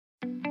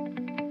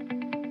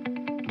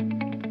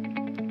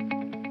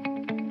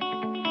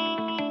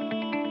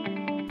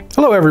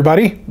Hello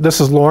everybody, this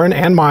is Lauren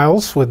and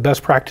Miles with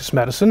Best Practice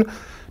Medicine.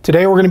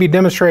 Today we're going to be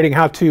demonstrating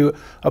how to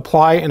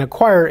apply and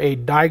acquire a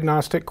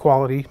diagnostic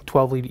quality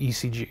 12-lead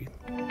ECG.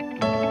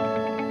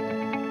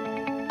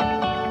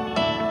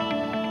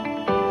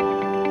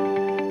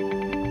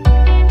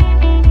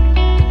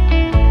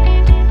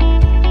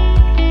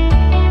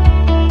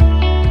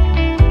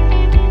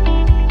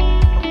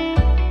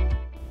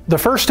 The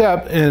first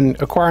step in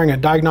acquiring a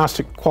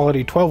diagnostic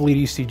quality 12-lead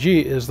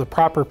ECG is the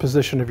proper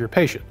position of your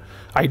patient.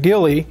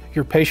 Ideally,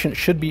 your patient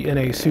should be in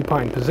a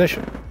supine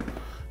position.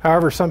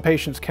 However, some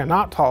patients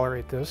cannot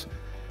tolerate this.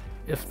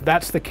 If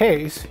that's the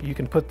case, you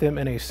can put them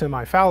in a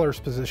semi-Fowler's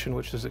position,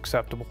 which is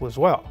acceptable as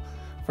well.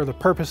 For the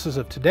purposes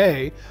of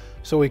today,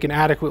 so we can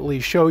adequately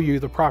show you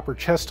the proper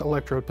chest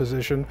electrode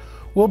position,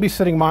 we'll be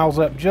sitting Miles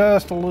up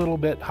just a little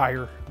bit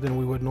higher than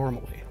we would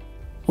normally.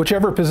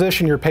 Whichever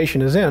position your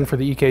patient is in for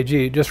the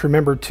EKG, just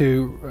remember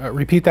to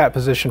repeat that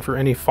position for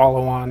any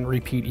follow-on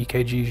repeat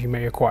EKGs you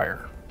may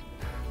acquire.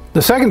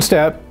 The second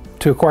step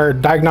to acquire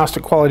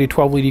diagnostic quality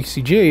 12-lead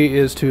ECG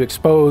is to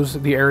expose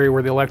the area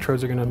where the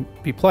electrodes are going to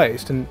be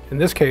placed. And in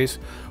this case,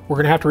 we're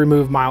going to have to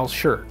remove Miles'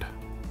 shirt.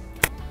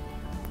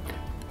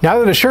 Now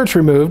that his shirt's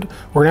removed,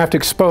 we're going to have to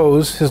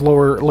expose his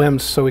lower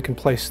limbs so we can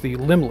place the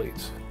limb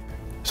leads.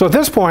 So at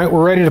this point,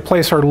 we're ready to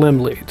place our limb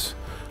leads.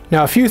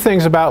 Now, a few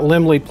things about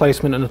limb lead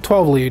placement in a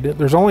 12-lead.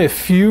 There's only a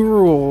few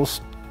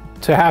rules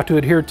to have to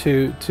adhere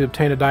to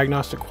obtain a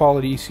diagnostic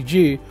quality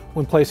ECG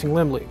when placing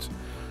limb leads.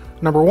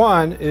 Number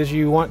one is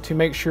you want to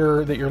make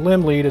sure that your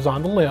limb lead is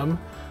on the limb,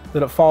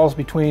 that it falls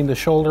between the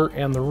shoulder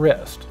and the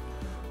wrist.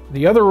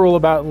 The other rule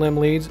about limb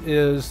leads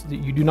is that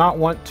you do not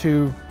want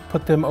to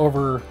put them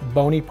over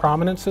bony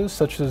prominences,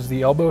 such as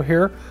the elbow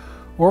here,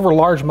 or over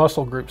large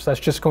muscle groups.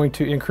 That's just going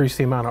to increase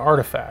the amount of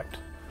artifact.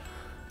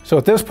 So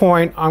at this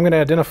point, I'm going to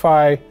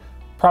identify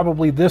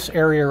probably this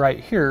area right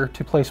here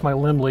to place my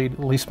limb lead, at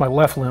least my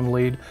left limb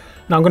lead.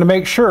 Now I'm going to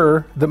make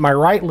sure that my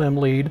right limb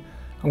lead,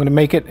 I'm going to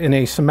make it in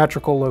a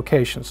symmetrical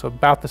location, so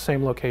about the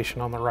same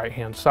location on the right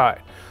hand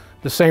side.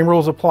 The same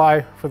rules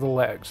apply for the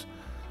legs.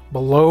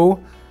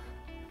 Below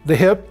the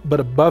hip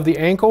but above the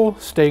ankle,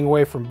 staying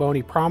away from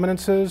bony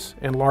prominences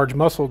and large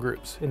muscle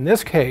groups. In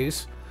this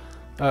case,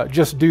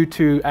 just due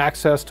to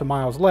access to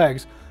Miles'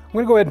 legs, I'm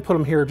going to go ahead and put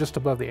them here just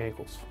above the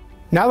ankles.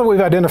 Now that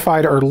we've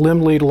identified our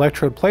limb lead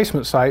electrode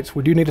placement sites,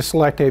 we do need to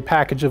select a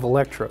package of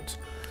electrodes.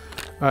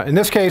 In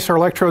this case, our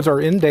electrodes are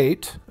in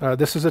date.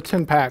 This is a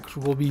 10-pack.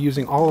 We'll be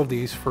using all of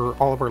these for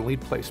all of our lead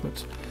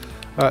placements.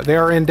 They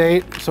are in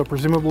date, so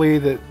presumably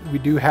that we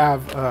do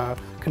have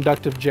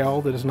conductive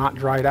gel that is not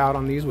dried out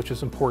on these, which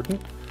is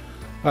important.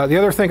 The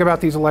other thing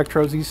about these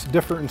electrodes, these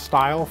differ in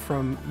style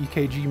from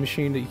EKG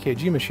machine to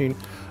EKG machine.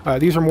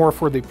 These are more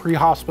for the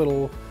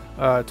pre-hospital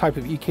type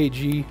of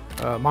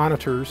EKG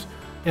monitors.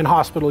 In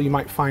hospital, you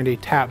might find a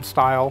tab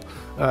style.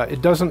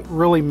 It doesn't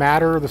really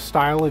matter the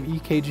style of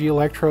EKG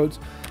electrodes.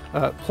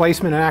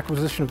 Placement and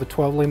acquisition of the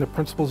 12-lead and the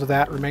principles of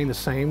that remain the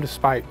same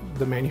despite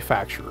the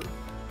manufacturer.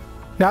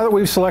 Now that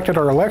we've selected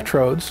our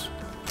electrodes,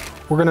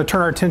 we're going to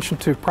turn our attention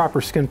to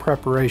proper skin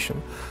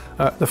preparation.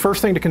 The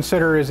first thing to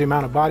consider is the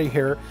amount of body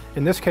hair.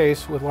 In this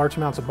case, with large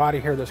amounts of body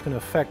hair, that's going to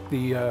affect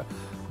the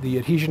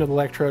adhesion of the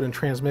electrode and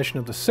transmission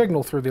of the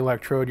signal through the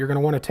electrode. You're going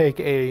to want to take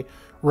a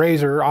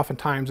razor,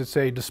 oftentimes it's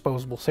a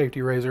disposable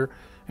safety razor,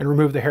 and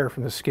remove the hair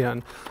from the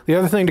skin. The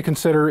other thing to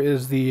consider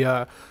is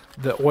the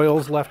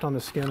oils left on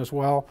the skin as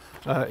well.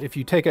 If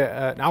you take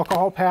an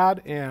alcohol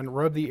pad and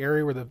rub the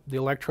area where the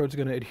electrode's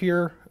going to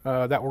adhere,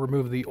 that will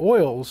remove the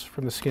oils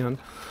from the skin.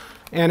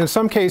 And in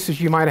some cases,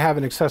 you might have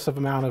an excessive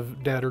amount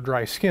of dead or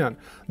dry skin.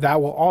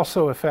 That will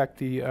also affect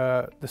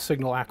the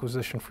signal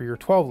acquisition for your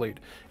 12-lead.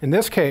 In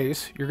this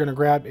case, you're going to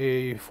grab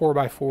a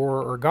 4x4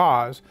 or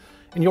gauze,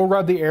 and you'll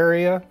rub the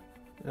area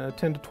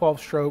 10 to 12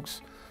 strokes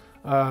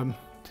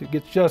to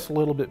get just a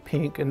little bit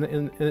pink,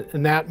 and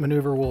that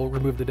maneuver will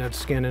remove the dead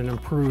skin and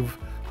improve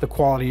the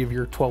quality of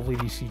your 12-lead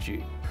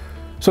ECG.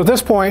 So at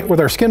this point,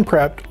 with our skin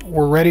prepped,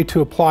 we're ready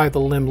to apply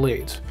the limb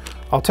leads.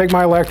 I'll take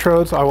my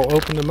electrodes, I will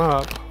open them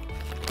up.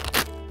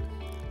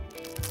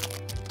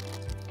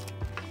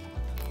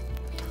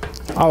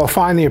 I will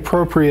find the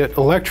appropriate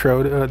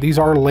electrode. These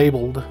are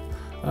labeled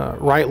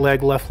right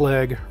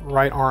leg,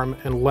 right arm,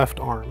 and left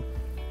arm.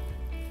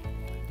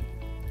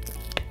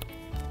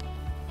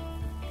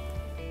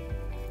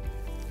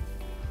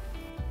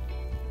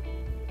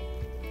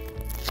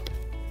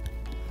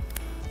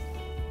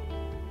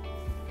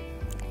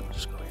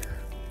 Let's go here.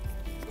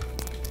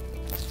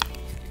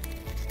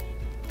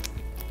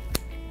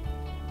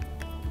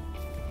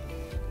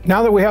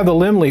 Now that we have the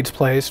limb leads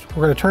placed,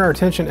 we're going to turn our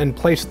attention and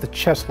place the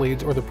chest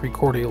leads or the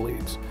precordial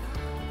leads.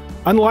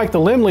 Unlike the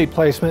limb lead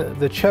placement,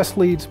 the chest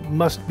leads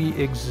must be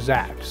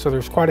exact. So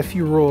there's quite a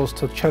few rules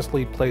to chest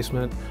lead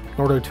placement in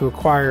order to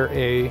acquire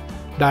a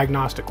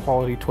diagnostic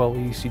quality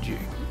 12-lead ECG.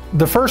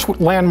 The first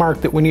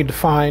landmark that we need to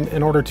find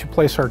in order to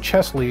place our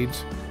chest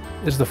leads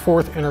is the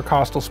fourth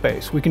intercostal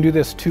space. We can do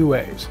this two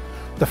ways.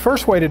 The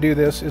first way to do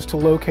this is to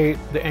locate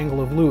the angle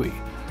of Louis.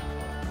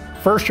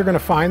 First, you're going to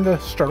find the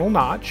sternal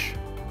notch,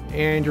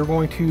 and you're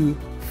going to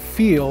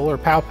feel or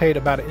palpate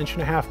about 1.5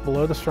 inches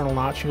below the sternal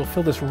notch, you'll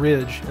feel this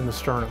ridge in the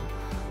sternum.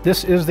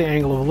 This is the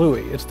angle of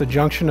Louis. It's the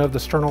junction of the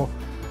sternal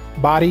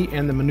body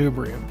and the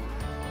manubrium.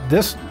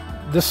 This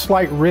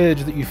slight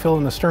ridge that you feel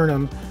in the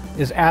sternum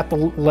is at the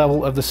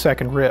level of the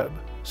second rib.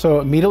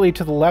 So immediately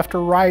to the left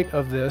or right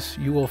of this,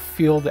 you will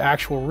feel the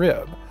actual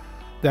rib.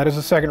 That is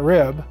the second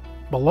rib.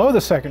 Below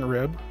the second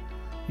rib,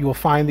 you will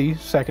find the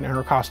second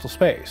intercostal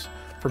space.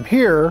 From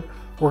here,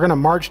 we're going to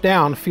march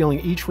down,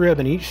 feeling each rib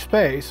in each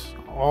space,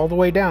 all the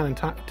way down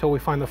until we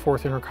find the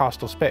fourth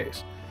intercostal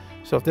space.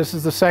 So if this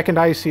is the second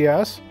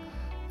ICS,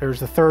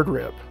 there's the third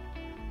rib.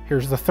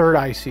 Here's the third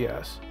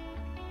ICS.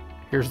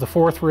 Here's the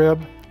fourth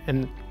rib,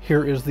 and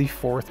here is the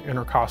fourth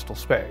intercostal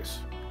space.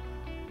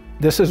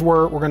 This is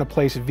where we're going to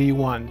place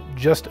V1,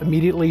 just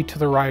immediately to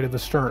the right of the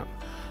sternum.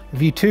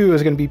 V2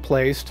 is going to be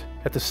placed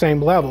at the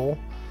same level,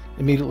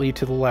 immediately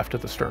to the left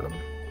of the sternum.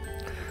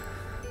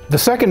 The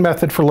second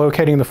method for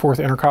locating the fourth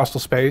intercostal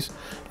space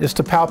is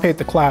to palpate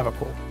the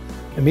clavicle.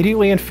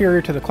 Immediately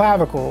inferior to the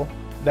clavicle,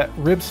 that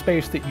rib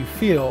space that you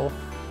feel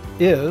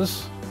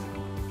is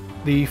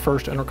the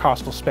first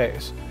intercostal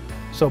space.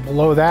 So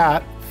below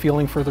that,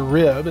 feeling for the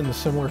rib in the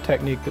similar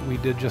technique that we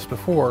did just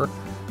before,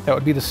 that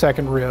would be the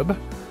second rib.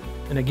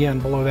 And again,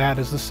 below that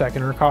is the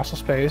second intercostal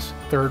space,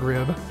 third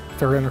rib,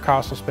 third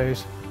intercostal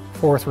space,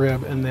 fourth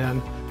rib, and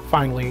then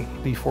finally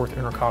the fourth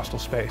intercostal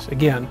space.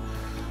 Again,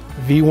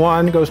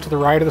 V1 goes to the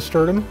right of the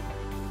sternum,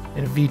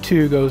 and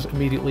V2 goes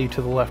immediately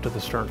to the left of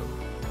the sternum.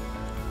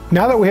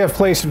 Now that we have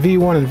placed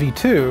V1 and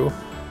V2,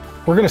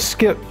 we're going to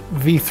skip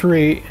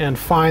V3 and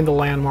find the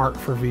landmark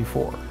for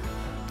V4.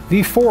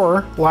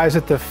 V4 lies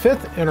at the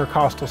fifth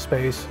intercostal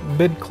space,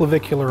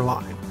 mid-clavicular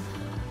line.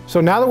 So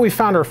now that we've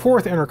found our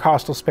fourth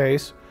intercostal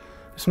space,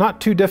 it's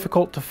not too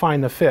difficult to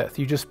find the fifth.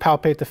 You just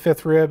palpate the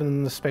fifth rib and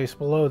then the space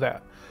below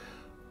that.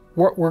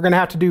 What we're going to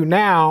have to do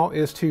now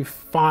is to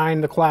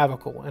find the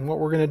clavicle. And what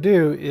we're going to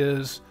do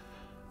is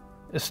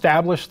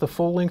establish the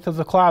full length of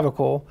the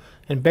clavicle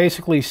and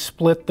basically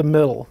split the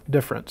middle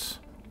difference.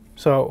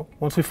 So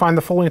once we find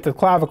the full length of the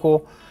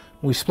clavicle,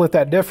 we split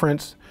that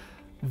difference,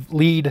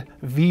 lead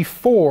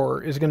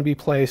V4 is going to be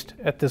placed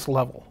at this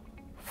level.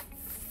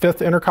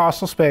 Fifth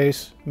intercostal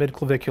space,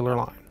 mid-clavicular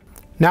line.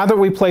 Now that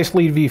we place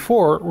lead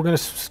V4, we're going to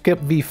skip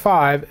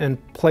V5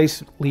 and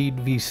place lead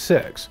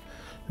V6.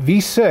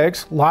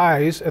 V6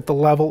 lies at the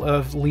level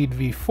of lead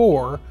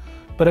V4,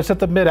 but it's at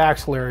the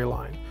mid-axillary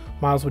line.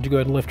 Miles, would you go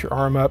ahead and lift your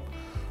arm up?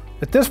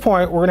 At this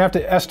point, we're going to have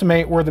to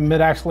estimate where the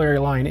mid-axillary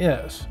line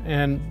is.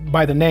 And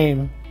by the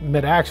name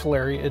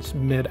mid-axillary, it's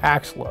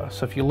mid-axilla.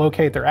 So if you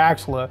locate their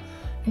axilla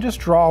and just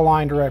draw a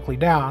line directly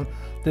down,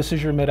 this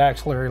is your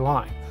mid-axillary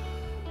line.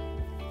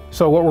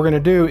 So what we're going to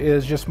do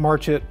is just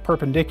march it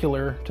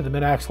perpendicular to the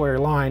mid-axillary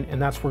line,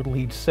 and that's where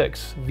lead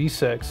 6,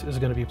 V6, is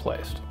going to be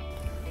placed.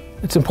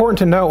 It's important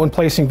to note when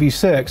placing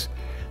V6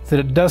 that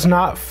it does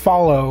not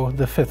follow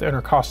the fifth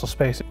intercostal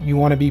space. You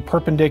want to be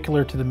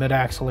perpendicular to the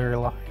mid-axillary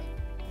line.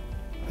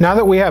 Now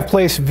that we have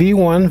placed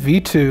V1,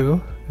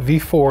 V2,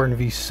 V4, and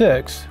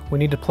V6, we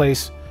need to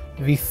place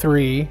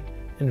V3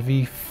 and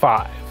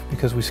V5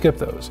 because we skipped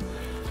those.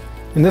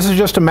 And this is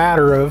just a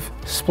matter of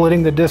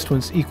splitting the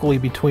distance equally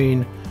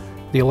between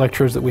the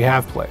electrodes that we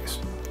have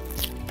placed.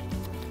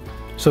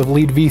 So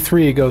lead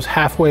V3 goes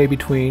halfway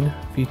between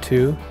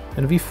V2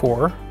 and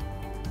V4,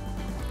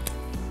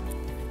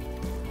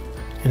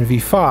 and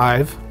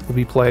V5 will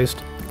be placed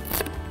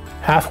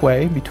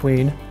halfway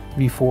between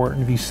V4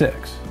 and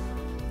V6.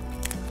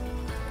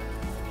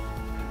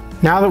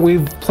 Now that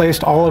we've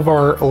placed all of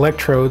our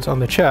electrodes on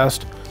the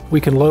chest,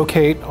 we can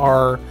locate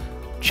our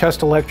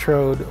chest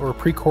electrode or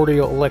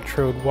precordial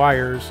electrode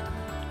wires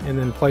and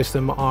then place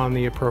them on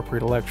the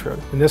appropriate electrode.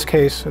 In this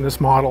case, in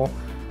this model,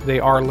 they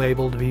are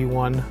labeled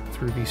V1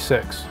 through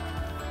V6.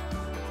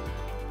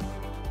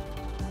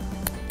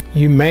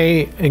 You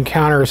may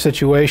encounter a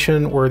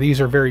situation where these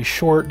are very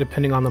short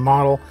depending on the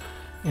model,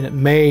 and it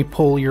may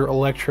pull your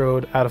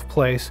electrode out of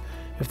place.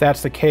 If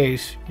that's the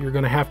case, you're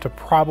going to have to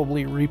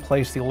probably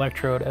replace the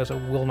electrode as it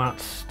will not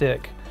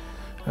stick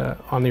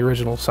on the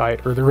original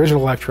site, or the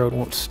original electrode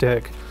won't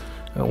stick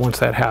once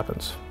that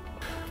happens.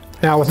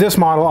 Now with this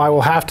model, I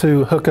will have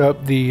to hook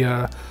up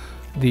the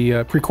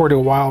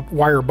precordial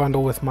wire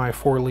bundle with my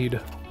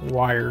 4-lead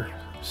wire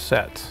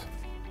set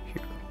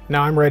here.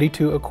 Now I'm ready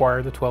to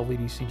acquire the 12-lead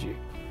ECG.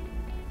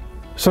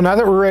 So now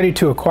that we're ready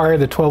to acquire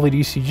the 12-lead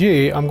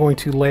ECG, I'm going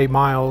to lay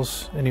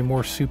Miles in a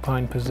more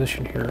supine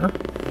position here,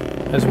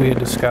 as we had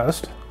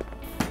discussed.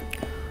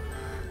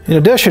 In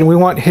addition, we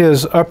want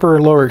his upper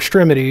and lower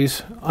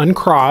extremities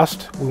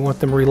uncrossed. We want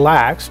them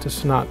relaxed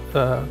to not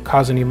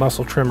cause any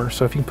muscle tremor.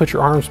 So if you can put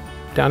your arms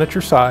down at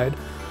your side,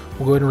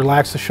 we'll go ahead and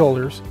relax the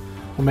shoulders.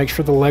 We'll make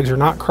sure the legs are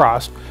not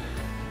crossed.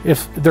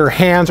 If their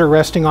hands are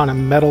resting on a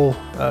metal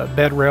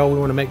bed rail, we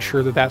want to make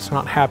sure that that's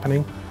not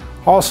happening.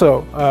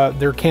 Also,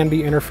 there can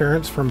be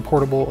interference from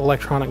portable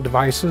electronic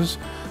devices.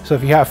 So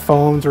if you have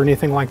phones or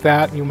anything like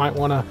that, you might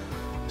want to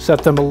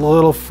set them a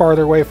little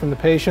farther away from the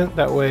patient.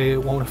 That way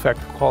it won't affect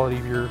the quality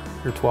of your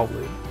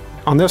 12-lead.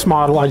 On this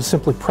model, I just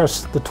simply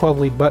press the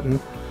 12-lead button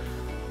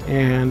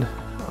and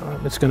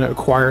it's going to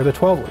acquire the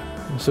 12 lead.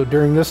 And so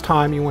during this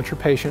time, you want your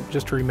patient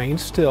just to remain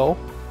still.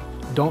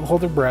 Don't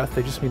hold their breath.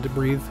 They just need to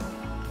breathe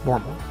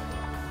normally.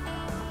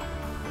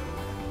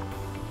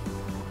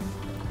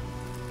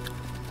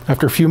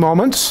 After a few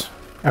moments,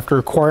 after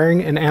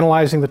acquiring and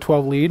analyzing the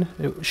 12 lead,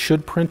 it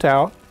should print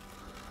out.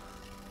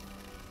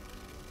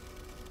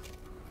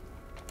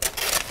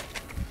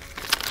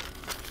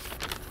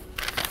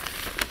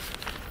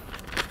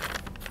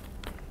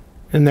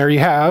 And there you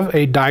have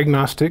a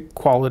diagnostic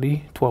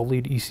quality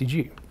 12-lead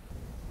ECG.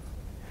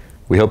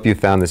 We hope you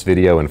found this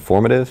video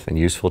informative and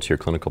useful to your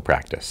clinical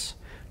practice.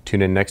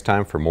 Tune in next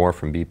time for more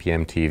from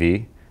BPM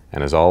TV,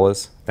 and as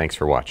always, thanks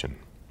for watching.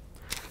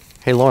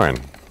 Hey Lauren,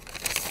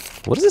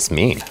 what does this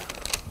mean?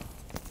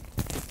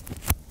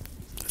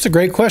 That's a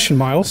great question,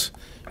 Miles.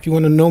 If you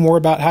want to know more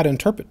about how to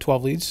interpret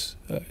 12 leads,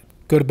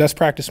 go to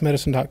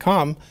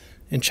bestpracticemedicine.com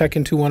and check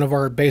into one of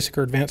our basic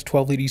or advanced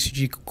 12-lead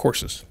ECG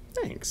courses.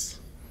 Thanks.